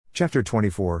Chapter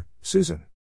 24, Susan.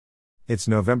 It's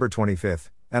November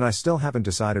 25th, and I still haven't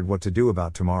decided what to do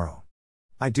about tomorrow.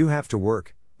 I do have to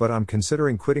work, but I'm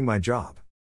considering quitting my job.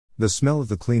 The smell of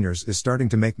the cleaners is starting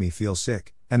to make me feel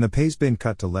sick, and the pay's been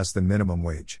cut to less than minimum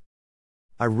wage.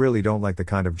 I really don't like the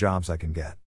kind of jobs I can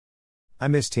get. I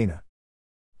miss Tina.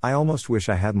 I almost wish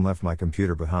I hadn't left my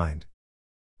computer behind.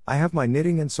 I have my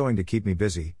knitting and sewing to keep me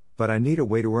busy, but I need a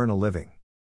way to earn a living.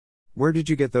 Where did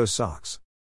you get those socks?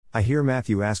 I hear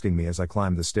Matthew asking me as I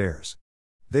climb the stairs.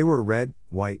 They were red,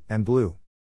 white, and blue.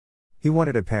 He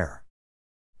wanted a pair.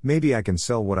 Maybe I can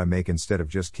sell what I make instead of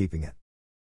just keeping it.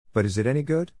 But is it any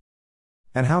good?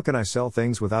 And how can I sell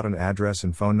things without an address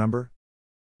and phone number?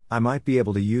 I might be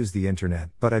able to use the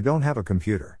internet, but I don't have a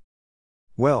computer.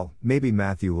 Well, maybe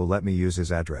Matthew will let me use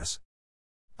his address.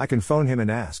 I can phone him and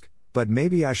ask, but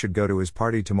maybe I should go to his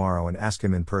party tomorrow and ask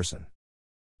him in person.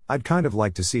 I'd kind of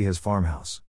like to see his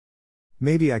farmhouse.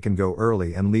 Maybe I can go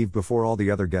early and leave before all the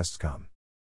other guests come.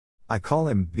 I call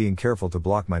him, being careful to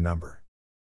block my number.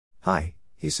 "Hi,"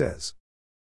 he says.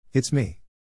 "It's me."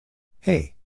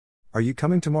 "Hey. Are you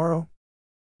coming tomorrow?"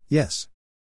 "Yes."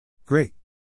 "Great.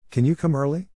 Can you come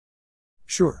early?"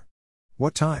 "Sure.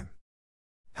 What time?"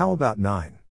 "How about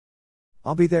 9?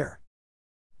 I'll be there."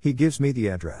 He gives me the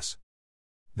address.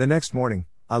 The next morning,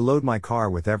 I load my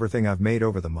car with everything I've made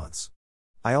over the months.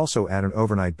 I also add an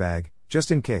overnight bag,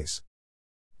 just in case.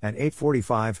 At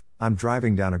 8:45, I'm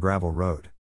driving down a gravel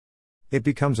road. It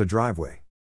becomes a driveway.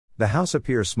 The house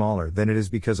appears smaller than it is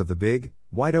because of the big,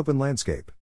 wide-open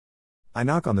landscape. I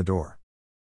knock on the door.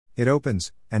 It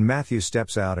opens, and Matthew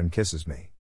steps out and kisses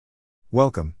me.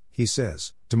 "Welcome," he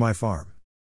says, "to my farm.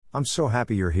 I'm so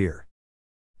happy you're here."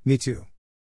 "Me too."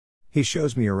 He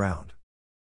shows me around.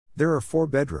 There are 4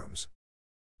 bedrooms.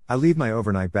 I leave my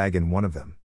overnight bag in one of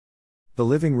them. The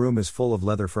living room is full of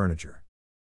leather furniture.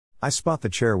 I spot the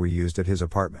chair we used at his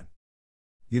apartment.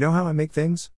 "You know how I make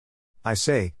things?" I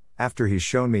say, after he's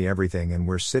shown me everything and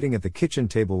we're sitting at the kitchen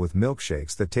table with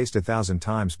milkshakes that taste 1,000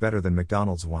 times better than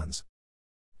McDonald's ones.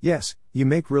 "Yes, you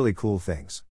make really cool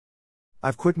things.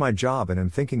 I've quit my job and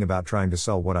am thinking about trying to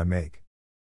sell what I make.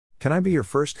 Can I be your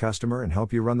first customer and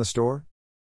help you run the store?"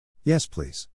 "Yes,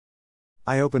 please."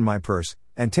 I open my purse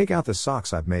and take out the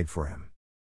socks I've made for him.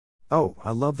 "Oh, I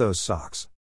love those socks."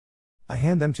 I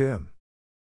hand them to him.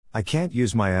 "I can't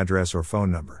use my address or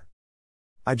phone number.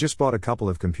 I just bought a couple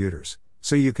of computers,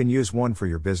 so you can use one for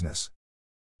your business."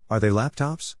 "Are they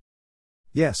laptops?"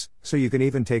 "Yes, so you can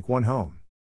even take one home."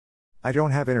 "I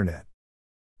don't have internet."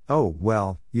 "Oh,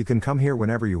 well, you can come here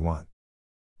whenever you want."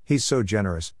 He's so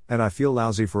generous, and I feel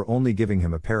lousy for only giving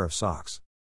him a pair of socks.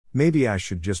 Maybe I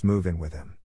should just move in with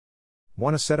him.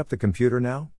 "Want to set up the computer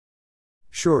now?"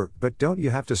 "Sure, but don't you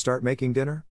have to start making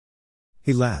dinner?"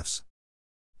 He laughs.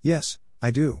 "Yes, I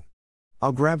do.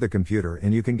 I'll grab the computer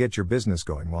and you can get your business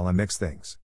going while I mix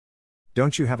things."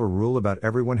 "Don't you have a rule about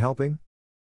everyone helping?"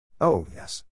 "Oh,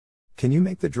 yes. Can you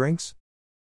make the drinks?"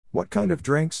 "What kind of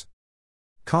drinks?"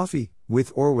 "Coffee,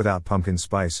 with or without pumpkin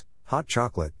spice, hot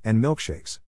chocolate, and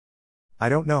milkshakes." "I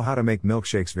don't know how to make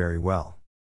milkshakes very well."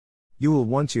 "You will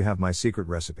once you have my secret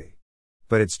recipe.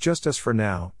 But it's just us for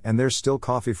now, and there's still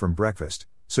coffee from breakfast,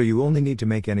 so you only need to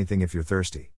make anything if you're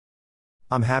thirsty."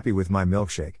 I'm happy with my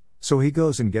milkshake, so he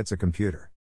goes and gets a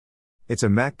computer. It's a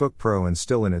MacBook Pro and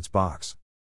still in its box.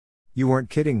 "You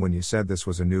weren't kidding when you said this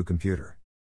was a new computer."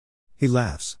 He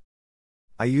laughs.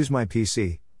 "I use my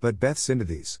PC, but Beth's into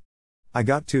these. I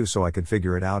got 2 so I could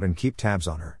figure it out and keep tabs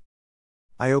on her."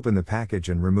 I open the package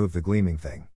and remove the gleaming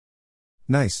thing.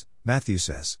 "Nice," Matthew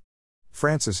says.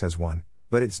 "Francis has one,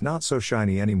 but it's not so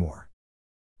shiny anymore."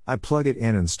 I plug it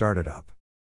in and start it up.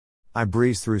 I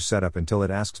breeze through setup until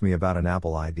it asks me about an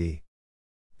Apple ID.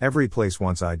 Every place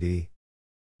wants ID.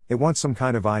 It wants some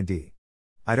kind of ID.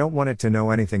 I don't want it to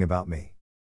know anything about me.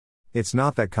 It's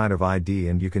not that kind of ID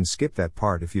and you can skip that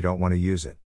part if you don't want to use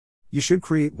it. You should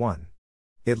create one.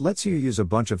 It lets you use a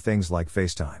bunch of things like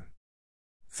FaceTime.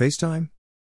 FaceTime?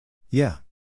 Yeah.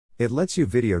 It lets you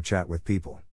video chat with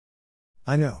people.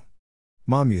 I know.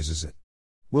 Mom uses it.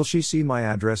 Will she see my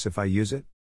address if I use it?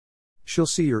 She'll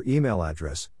see your email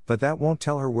address, but that won't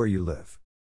tell her where you live.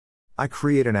 I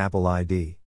create an Apple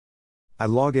ID. I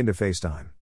log into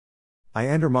FaceTime. I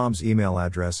enter Mom's email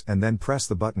address and then press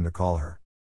the button to call her.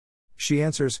 She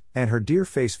answers, and her dear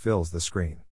face fills the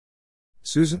screen.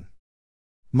 "Susan?"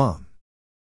 "Mom.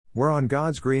 Where on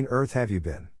God's green earth have you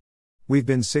been? We've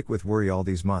been sick with worry all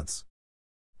these months."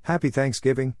 "Happy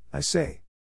Thanksgiving," I say.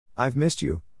 "I've missed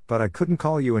you, but I couldn't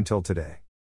call you until today."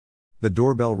 The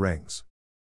doorbell rings.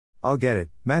 "I'll get it,"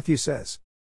 Matthew says.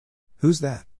 "Who's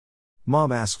that?"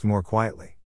 Mom asks more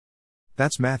quietly.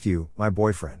 "That's Matthew, my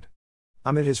boyfriend.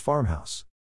 I'm at his farmhouse.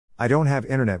 I don't have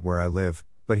internet where I live,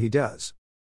 but he does.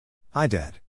 Hi,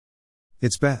 Dad.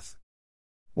 It's Beth.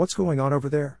 What's going on over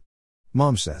there?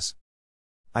 Mom says.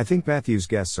 I think Matthew's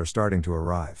guests are starting to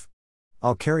arrive.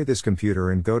 I'll carry this computer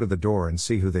and go to the door and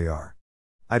see who they are.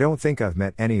 I don't think I've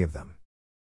met any of them.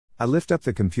 I lift up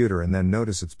the computer and then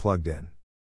notice it's plugged in.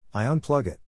 I unplug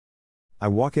it. I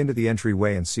walk into the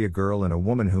entryway and see a girl and a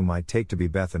woman whom I take to be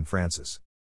Beth and Francis.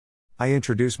 I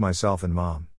introduce myself and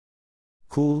Mom.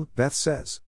 Cool, Beth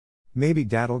says. Maybe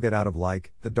Dad'll get out of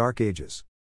the dark ages.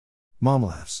 Mom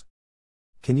laughs.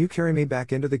 Can you carry me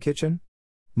back into the kitchen?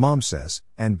 Mom says,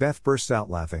 and Beth bursts out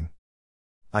laughing.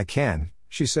 I can,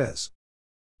 she says.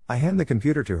 I hand the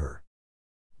computer to her.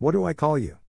 What do I call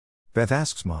you? Beth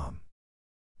asks Mom.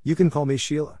 You can call me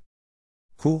Sheila.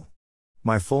 Cool.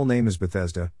 My full name is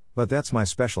Bethesda, but that's my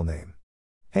special name.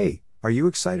 Hey, are you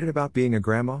excited about being a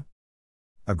grandma?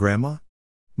 A grandma?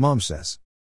 Mom says.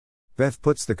 Beth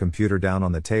puts the computer down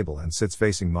on the table and sits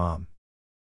facing Mom.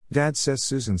 Dad says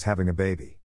Susan's having a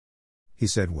baby. He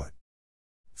said what?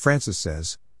 Francis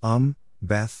says,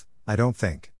 Beth, I don't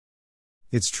think.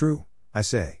 It's true, I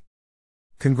say.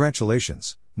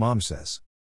 Congratulations, Mom says.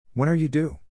 When are you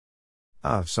due?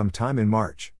 Sometime in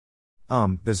March.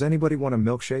 Does anybody want a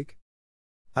milkshake?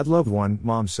 I'd love one,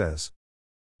 Mom says.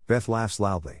 Beth laughs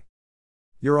loudly.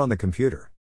 You're on the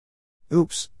computer.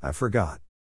 Oops, I forgot.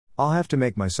 I'll have to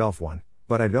make myself one,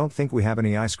 but I don't think we have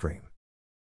any ice cream.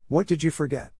 What did you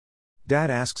forget?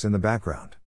 Dad asks in the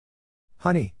background.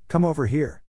 Honey, come over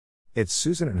here. It's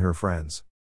Susan and her friends.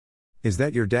 Is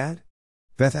that your dad?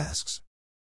 Beth asks.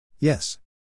 Yes.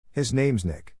 His name's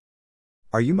Nick.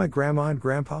 Are you my grandma and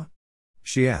grandpa?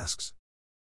 She asks.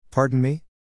 Pardon me?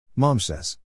 Mom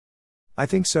says. I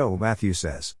think so, Matthew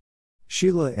says.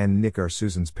 Sheila and Nick are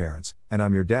Susan's parents, and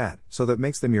I'm your dad, so that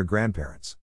makes them your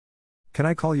grandparents. Can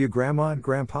I call you Grandma and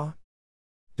Grandpa?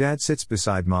 Dad sits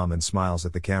beside Mom and smiles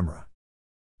at the camera.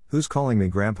 Who's calling me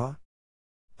Grandpa?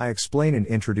 I explain and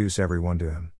introduce everyone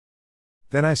to him.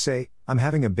 Then I say, I'm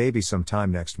having a baby sometime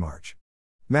next March.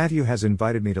 Matthew has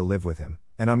invited me to live with him,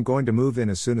 and I'm going to move in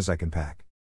as soon as I can pack.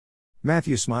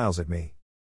 Matthew smiles at me.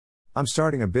 I'm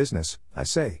starting a business, I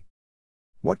say.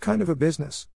 What kind of a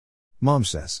business? Mom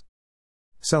says.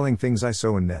 Selling things I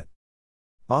sew and knit.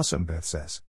 Awesome, Beth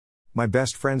says. My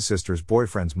best friend's sister's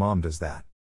boyfriend's mom does that.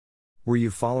 Were you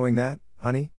following that,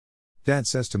 honey? Dad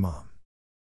says to Mom.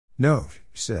 No,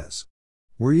 she says.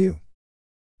 Were you?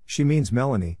 She means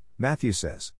Melanie, Matthew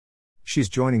says. She's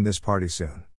joining this party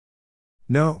soon.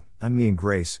 No, I mean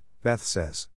Grace, Beth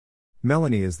says.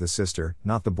 Melanie is the sister,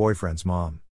 not the boyfriend's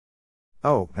mom.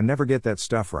 Oh, I never get that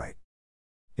stuff right.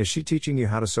 Is she teaching you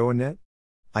how to sew and knit?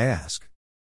 I ask.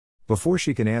 Before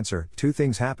she can answer, two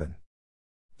things happen.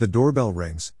 The doorbell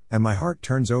rings, and my heart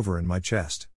turns over in my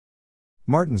chest.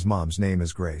 Martin's mom's name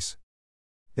is Grace.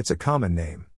 It's a common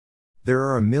name. There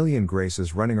are a million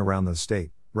Graces running around the state,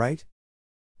 right?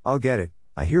 I'll get it,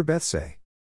 I hear Beth say.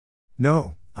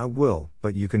 No, I will,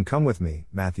 but you can come with me,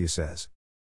 Matthew says.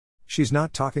 She's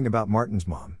not talking about Martin's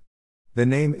mom. The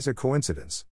name is a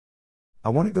coincidence. I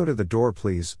want to go to the door,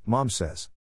 please, Mom says.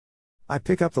 I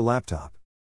pick up the laptop.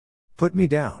 Put me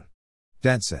down.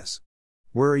 Dad says.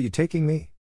 Where are you taking me?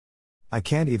 I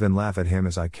can't even laugh at him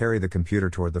as I carry the computer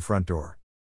toward the front door.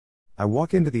 I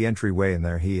walk into the entryway and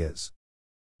there he is.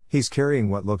 He's carrying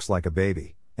what looks like a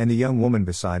baby, and the young woman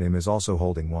beside him is also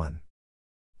holding one.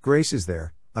 Grace is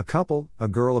there, a couple, a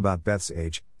girl about Beth's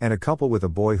age, and a couple with a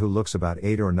boy who looks about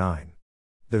 8 or 9.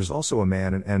 There's also a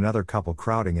man and another couple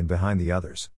crowding in behind the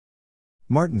others.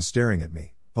 Martin's staring at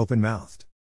me, open-mouthed.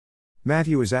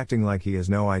 Matthew is acting like he has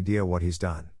no idea what he's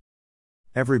done.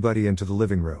 Everybody into the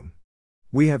living room.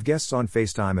 We have guests on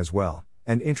FaceTime as well,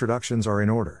 and introductions are in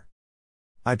order.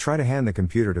 I try to hand the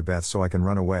computer to Beth so I can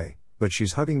run away, but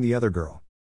she's hugging the other girl.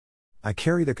 I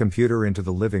carry the computer into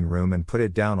the living room and put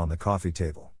it down on the coffee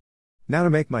table. Now to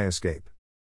make my escape.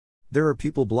 There are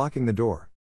people blocking the door.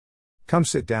 Come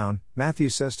sit down, Matthew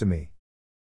says to me.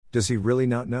 Does he really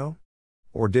not know?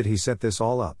 Or did he set this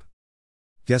all up?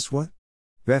 Guess what?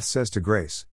 Beth says to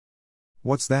Grace.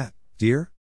 What's that,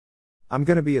 dear? I'm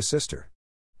gonna be a sister.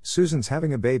 Susan's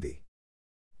having a baby.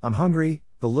 I'm hungry,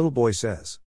 the little boy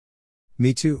says.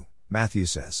 Me too, Matthew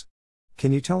says.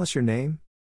 Can you tell us your name?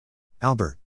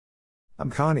 Albert. I'm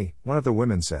Connie, one of the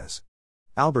women says.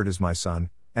 Albert is my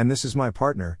son, and this is my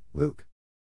partner, Luke.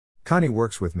 Connie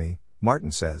works with me,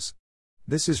 Martin says.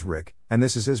 This is Rick, and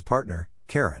this is his partner,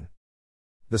 Karen.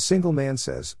 The single man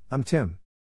says, I'm Tim.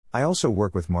 I also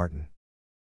work with Martin.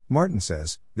 Martin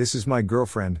says, this is my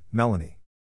girlfriend, Melanie.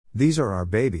 These are our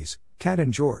babies, Kat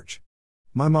and George.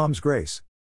 My mom's Grace.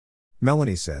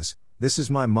 Melanie says, this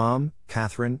is my mom,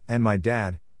 Catherine, and my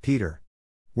dad, Peter.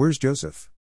 Where's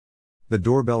Joseph? The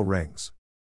doorbell rings.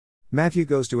 Matthew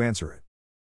goes to answer it.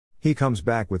 He comes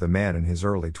back with a man in his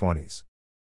early 20s.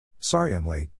 Sorry I'm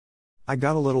late. I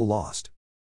got a little lost.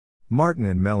 Martin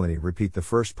and Melanie repeat the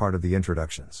first part of the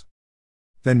introductions.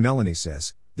 Then Melanie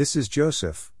says, "This is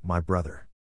Joseph, my brother.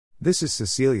 This is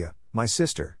Cecilia, my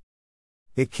sister."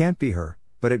 It can't be her,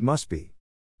 but it must be.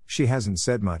 She hasn't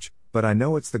said much, but I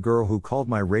know it's the girl who called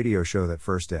my radio show that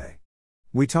first day.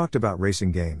 We talked about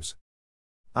racing games.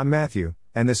 I'm Matthew,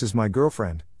 and this is my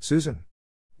girlfriend, Susan.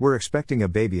 We're expecting a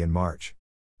baby in March.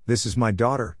 This is my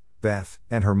daughter, Beth,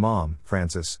 and her mom,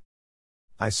 Frances.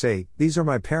 I say, these are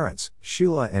my parents,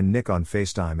 Sheila and Nick on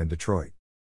FaceTime in Detroit.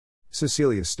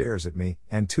 Cecilia stares at me,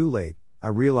 and too late, I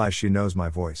realize she knows my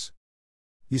voice.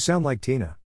 You sound like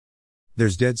Tina.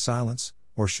 There's dead silence,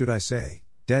 or should I say,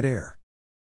 dead air.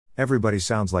 Everybody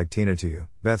sounds like Tina to you,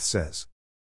 Beth says.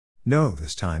 No,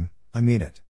 this time, I mean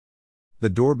it. The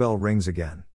doorbell rings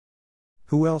again.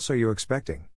 Who else are you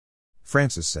expecting?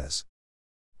 Frances says.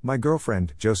 My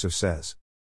girlfriend, Joseph says.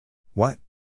 What?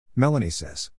 Melanie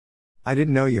says. I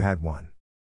didn't know you had one.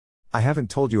 I haven't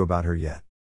told you about her yet.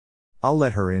 I'll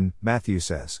let her in, Matthew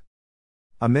says.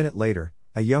 A minute later,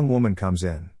 a young woman comes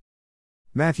in.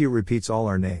 Matthew repeats all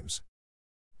our names.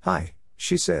 Hi,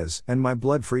 she says, and my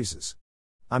blood freezes.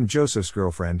 I'm Joseph's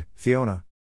girlfriend, Fiona.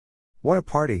 What a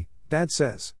party, Dad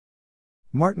says.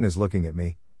 Martin is looking at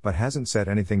me, but hasn't said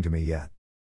anything to me yet.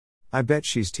 I bet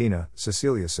she's Tina,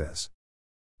 Cecilia says.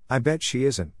 I bet she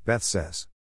isn't, Beth says.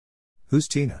 Who's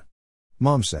Tina?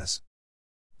 Mom says.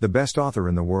 The best author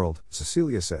in the world,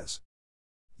 Cecilia says.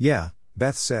 Yeah,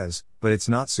 Beth says, but it's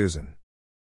not Susan.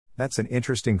 That's an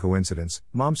interesting coincidence,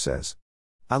 Mom says.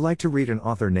 I like to read an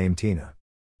author named Tina.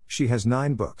 She has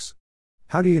 9 books.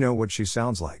 How do you know what she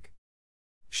sounds like?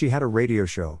 She had a radio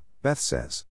show, Beth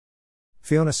says.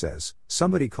 Fiona says,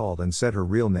 somebody called and said her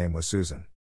real name was Susan.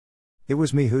 It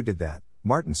was me who did that,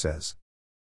 Martin says.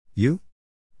 You?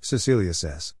 Cecilia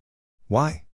says.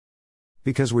 Why?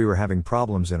 Because we were having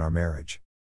problems in our marriage.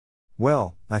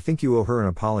 Well, I think you owe her an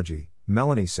apology,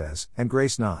 Melanie says, and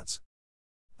Grace nods.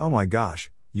 Oh my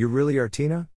gosh, you really are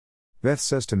Tina? Beth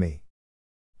says to me.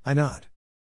 I nod.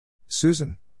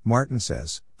 Susan, Martin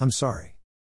says, I'm sorry.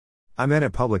 I meant a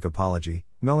public apology,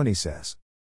 Melanie says.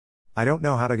 I don't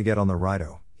know how to get on the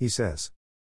Rido, he says.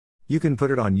 You can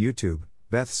put it on YouTube,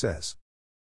 Beth says.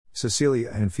 Cecilia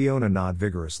and Fiona nod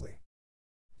vigorously.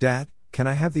 Dad, can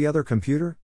I have the other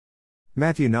computer?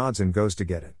 Matthew nods and goes to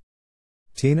get it.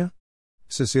 Tina?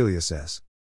 Cecilia says.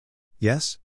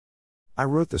 Yes? I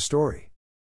wrote the story.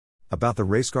 About the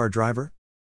race car driver?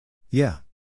 Yeah.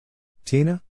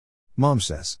 Tina? Mom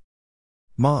says.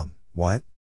 Mom, what?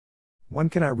 When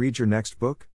can I read your next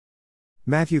book?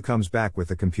 Matthew comes back with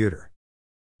the computer.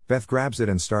 Beth grabs it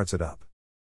and starts it up.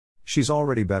 She's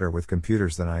already better with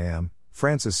computers than I am,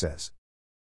 Frances says.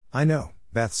 I know,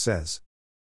 Beth says.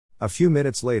 A few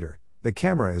minutes later, the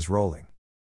camera is rolling.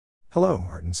 Hello,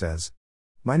 Martin says.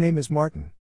 My name is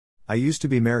Martin. I used to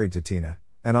be married to Tina,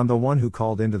 and I'm the one who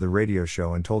called into the radio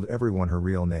show and told everyone her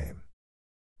real name.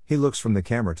 He looks from the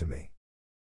camera to me.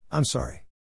 I'm sorry.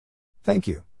 Thank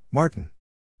you, Martin.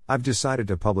 I've decided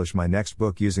to publish my next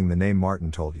book using the name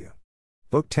Martin told you.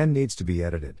 Book 10 needs to be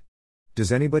edited.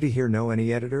 Does anybody here know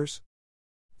any editors?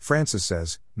 Frances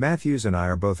says, Matthews and I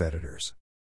are both editors.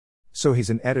 So he's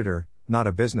an editor, not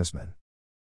a businessman.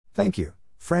 Thank you,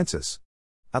 Frances.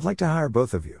 I'd like to hire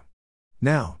both of you.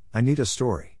 Now, I need a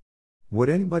story. Would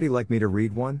anybody like me to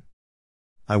read one?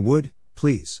 I would,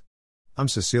 please. I'm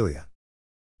Cecilia.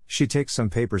 She takes some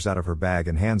papers out of her bag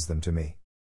and hands them to me.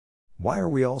 Why are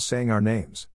we all saying our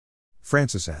names?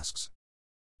 Frances asks.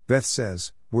 Beth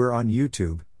says, we're on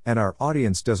YouTube, and our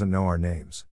audience doesn't know our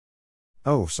names.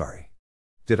 Oh, sorry.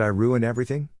 Did I ruin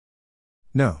everything?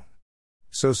 No.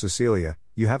 So Cecilia,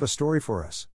 you have a story for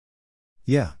us?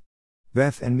 Yeah.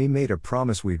 Beth and me made a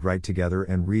promise we'd write together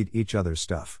and read each other's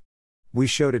stuff. We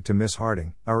showed it to Miss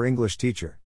Harding, our English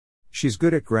teacher. She's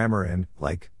good at grammar and,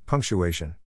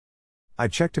 punctuation. I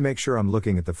checked to make sure I'm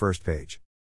looking at the first page.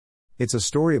 It's a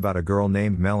story about a girl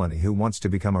named Melanie who wants to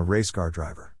become a race car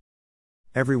driver.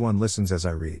 Everyone listens as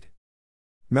I read.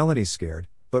 Melanie's scared,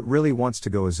 but really wants to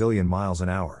go a zillion miles an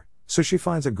hour, so she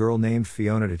finds a girl named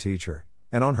Fiona to teach her,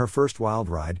 and on her first wild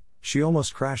ride, she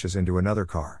almost crashes into another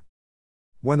car.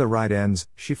 When the ride ends,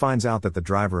 she finds out that the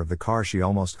driver of the car she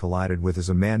almost collided with is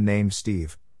a man named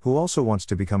Steve, who also wants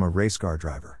to become a race car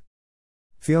driver.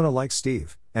 Fiona likes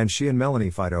Steve, and she and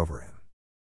Melanie fight over him.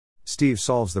 Steve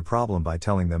solves the problem by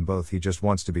telling them both he just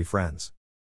wants to be friends.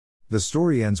 The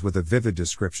story ends with a vivid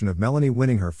description of Melanie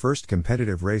winning her first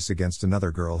competitive race against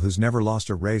another girl who's never lost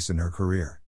a race in her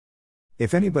career.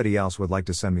 If anybody else would like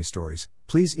to send me stories,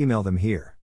 please email them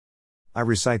here. I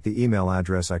recite the email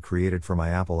address I created for my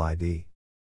Apple ID.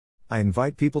 I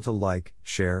invite people to like,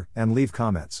 share, and leave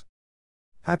comments.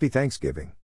 Happy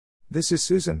Thanksgiving. This is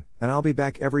Susan, and I'll be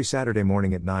back every Saturday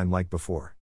morning at 9 like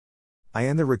before. I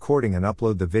end the recording and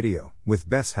upload the video, with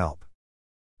Beth's help.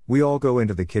 We all go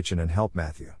into the kitchen and help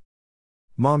Matthew.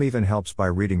 Mom even helps by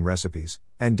reading recipes,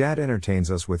 and Dad entertains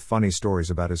us with funny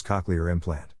stories about his cochlear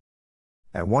implant.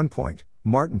 At one point,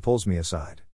 Martin pulls me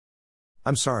aside.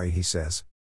 I'm sorry, he says.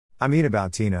 I mean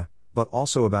about Tina, but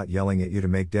also about yelling at you to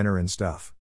make dinner and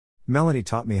stuff. Melanie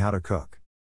taught me how to cook.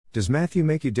 Does Matthew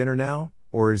make you dinner now,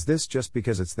 or is this just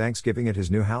because it's Thanksgiving at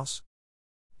his new house?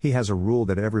 He has a rule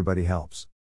that everybody helps.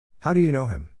 How do you know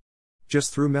him?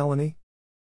 Just through Melanie?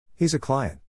 He's a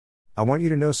client. I want you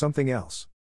to know something else.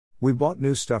 We bought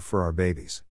new stuff for our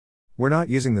babies. We're not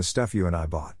using the stuff you and I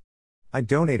bought. I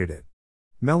donated it.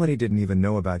 Melanie didn't even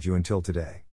know about you until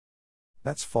today.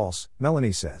 That's false,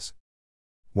 Melanie says.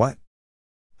 What?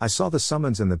 I saw the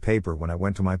summons in the paper when I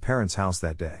went to my parents' house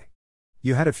that day.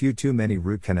 You had a few too many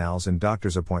root canals and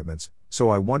doctor's appointments, so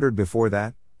I wondered before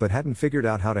that, but hadn't figured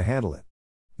out how to handle it.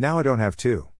 Now I don't have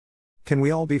to. Can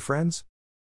we all be friends?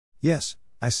 Yes,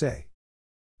 I say.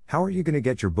 How are you going to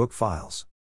get your book files?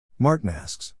 Martin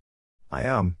asks. I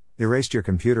erased your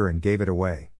computer and gave it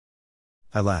away.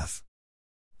 I laugh.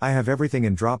 I have everything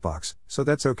in Dropbox, so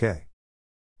that's okay.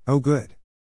 Oh good.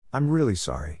 I'm really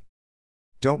sorry.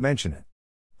 Don't mention it.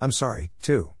 I'm sorry,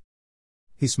 too.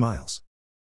 He smiles.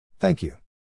 Thank you.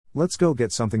 Let's go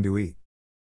get something to eat.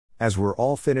 As we're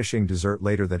all finishing dessert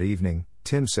later that evening,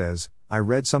 Tim says, I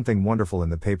read something wonderful in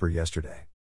the paper yesterday.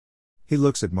 He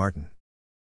looks at Martin.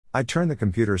 I turn the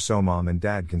computer so Mom and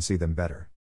Dad can see them better.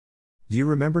 Do you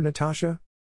remember Natasha?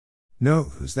 No,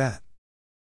 who's that?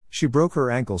 She broke her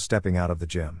ankle stepping out of the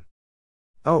gym.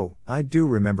 Oh, I do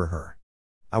remember her.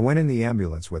 I went in the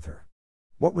ambulance with her.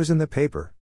 What was in the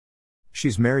paper?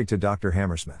 She's married to Dr.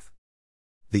 Hammersmith.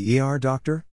 The ER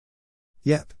doctor?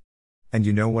 Yep. And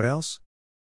you know what else?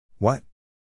 What?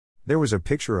 There was a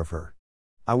picture of her.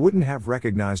 I wouldn't have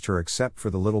recognized her except for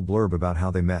the little blurb about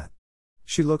how they met.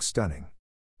 She looks stunning.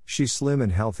 She's slim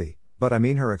and healthy, but I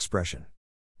mean her expression.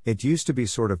 It used to be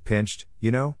sort of pinched,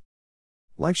 you know?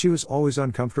 Like she was always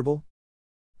uncomfortable?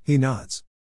 He nods.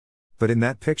 But in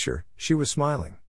that picture, she was smiling.